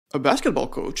A basketball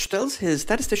coach tells his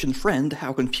statistician friend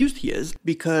how confused he is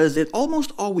because it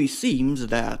almost always seems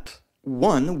that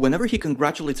 1. Whenever he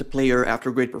congratulates a player after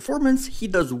a great performance, he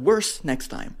does worse next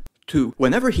time. 2.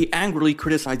 Whenever he angrily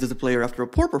criticizes a player after a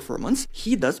poor performance,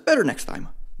 he does better next time.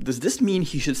 Does this mean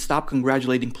he should stop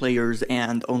congratulating players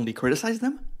and only criticize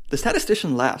them? The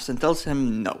statistician laughs and tells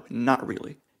him no, not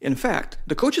really. In fact,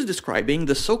 the coach is describing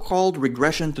the so-called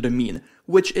regression to the mean,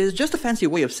 which is just a fancy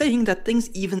way of saying that things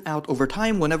even out over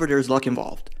time whenever there's luck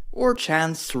involved. Or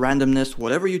chance, randomness,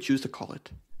 whatever you choose to call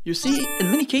it. You see, in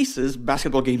many cases,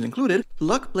 basketball games included,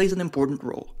 luck plays an important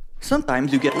role.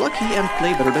 Sometimes you get lucky and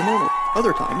play better than normal.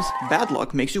 Other times, bad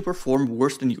luck makes you perform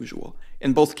worse than usual.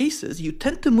 In both cases, you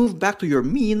tend to move back to your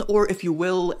mean, or if you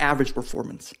will, average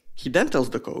performance. He then tells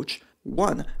the coach,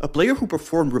 1. A player who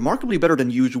performed remarkably better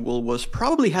than usual was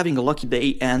probably having a lucky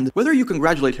day, and whether you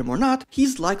congratulate him or not,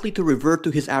 he's likely to revert to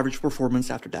his average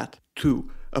performance after that. 2.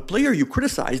 A player you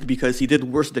criticized because he did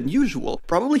worse than usual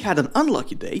probably had an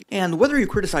unlucky day, and whether you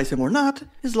criticize him or not,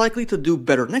 is likely to do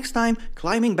better next time,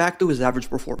 climbing back to his average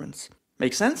performance.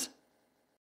 Make sense?